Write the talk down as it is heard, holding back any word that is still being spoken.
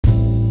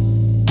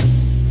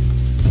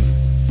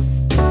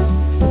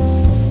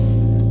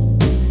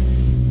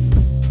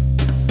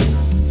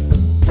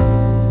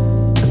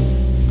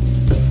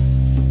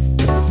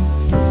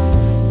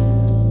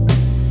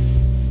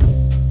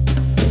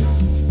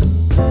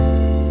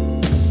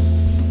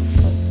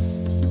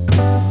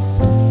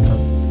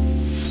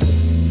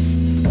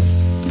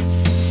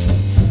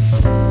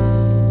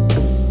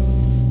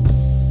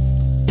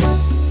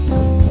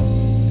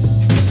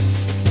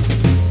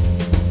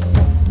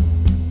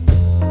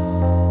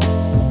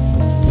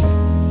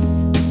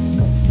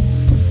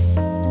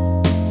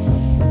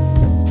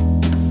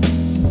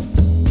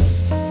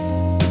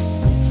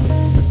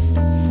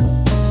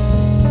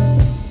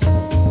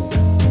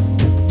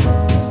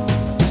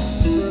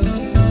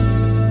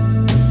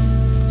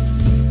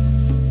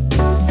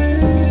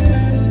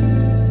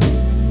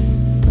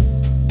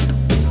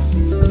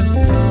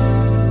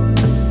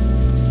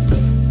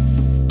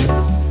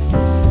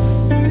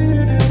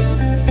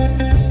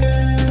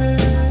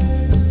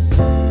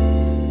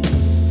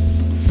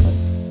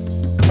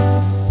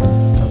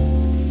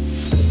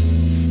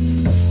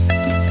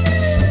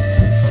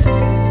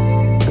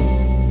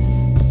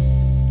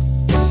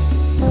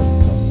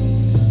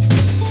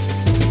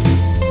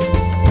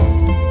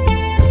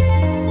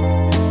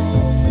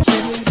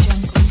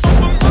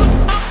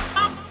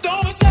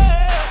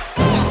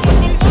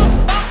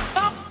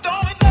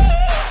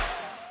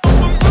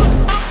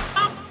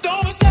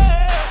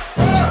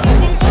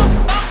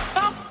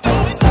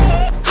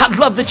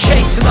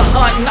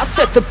I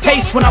set the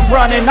pace when I'm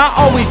running. I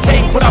always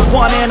take what I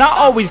want and I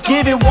always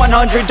give it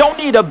 100. Don't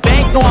need a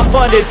bank, no I'm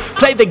funded.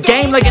 Play the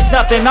game like it's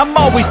nothing. I'm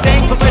always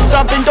thankful for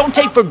something. Don't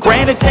take for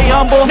granted, stay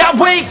humble. Now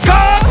wake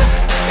up,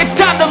 it's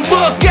time to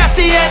look at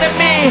the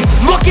enemy.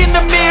 Look in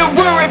the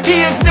mirror if he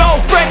is no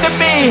friend to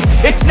me.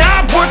 It's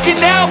not working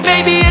out,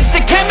 maybe it's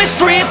the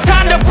chemistry. It's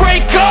time to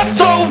break up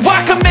so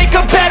I can make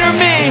a better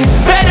me.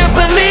 Better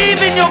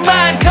believe in your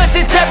mind, cause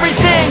it's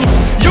everything.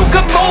 You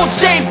can mold,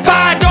 shape,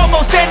 find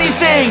almost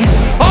anything.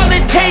 All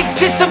it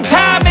takes is some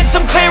time and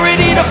some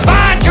clarity to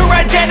find your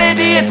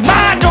identity. It's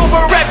mind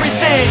over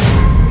everything.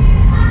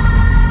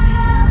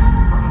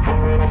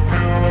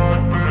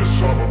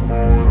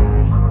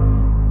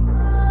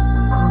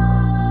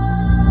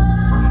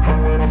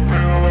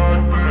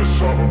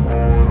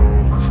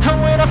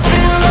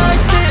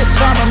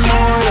 I'm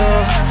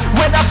immortal.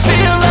 When I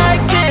feel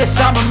like this,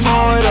 I'm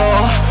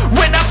immortal.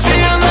 When I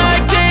feel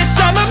like this,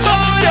 I'm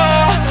immortal.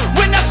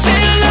 When I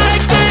feel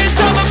like this,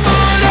 I'm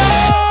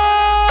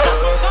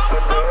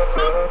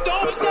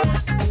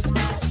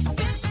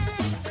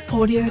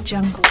immortal. Audio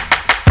Jungle.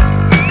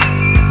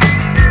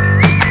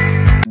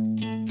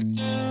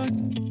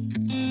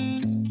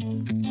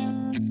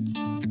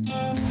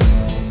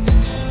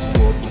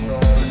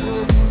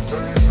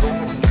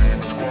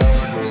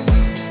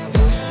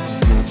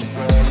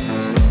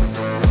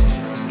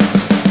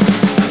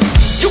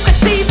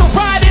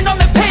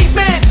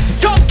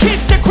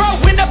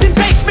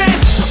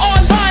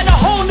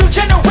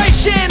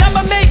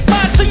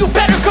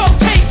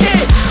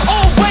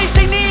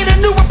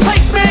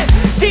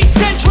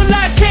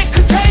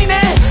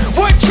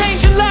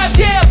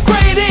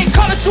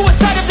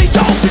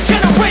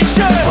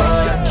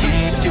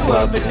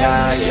 At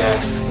night, yeah.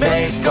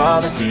 Make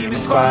all the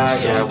demons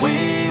quiet, yeah.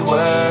 We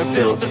were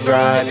built to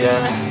thrive,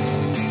 yeah.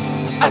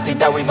 I think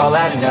that we've all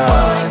had enough.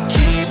 What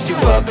keeps you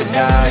up at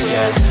night,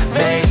 yeah.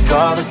 Make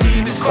all the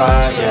demons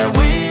quiet, yeah.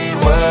 We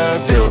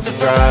were built to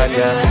thrive,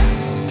 yeah.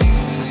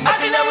 I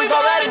think that we've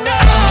all had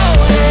enough.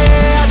 Oh,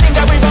 yeah, I think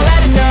that we've all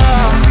had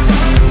enough.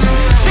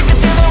 Sick of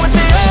dealing with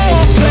the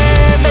old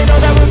plan. They know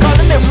that we're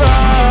calling it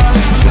wrong.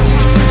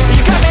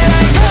 You got me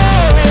like,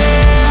 oh,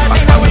 yeah, I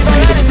think that we've all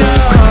had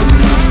enough.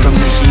 From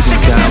the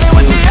heathens, got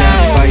will, got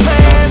fight,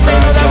 got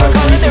pride,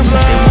 got reason.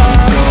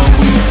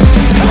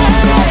 They wanna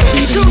go,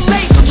 we it's too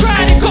late to try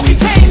to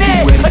contain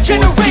it. A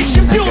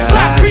generation fueled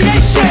by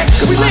creation.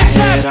 We live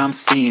that I'm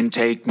seeing,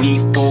 take me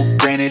for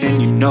granted,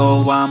 and you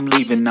know I'm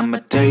leaving. I'ma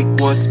take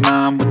what's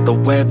mine with the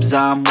webs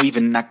I'm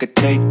weaving. I could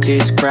take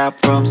this crowd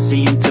from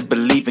seeing to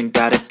believing.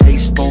 Got a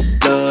taste for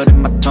blood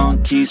and my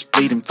tongue keeps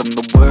bleeding from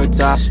the words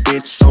I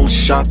spit. So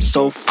sharp,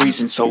 so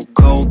freezing, so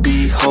cold.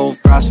 Behold,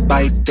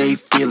 frostbite they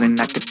feeling.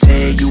 I could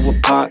tear you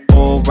apart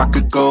or I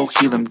could go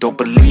heal them. Don't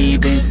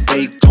believe in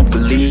fate, don't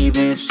believe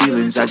in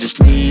ceilings. I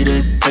just need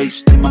a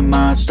taste and my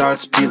mind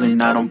starts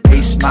peeling. I don't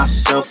pace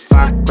myself,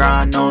 I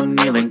grind on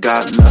kneeling.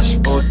 Got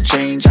lust for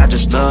change, I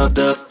just love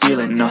the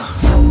feeling.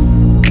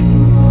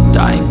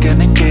 I ain't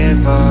gonna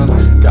give up.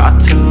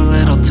 Got too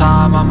little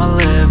time, I'ma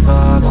live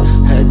up.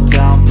 Head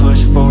down,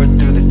 push forward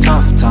through the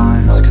tough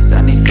times. Cause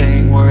anything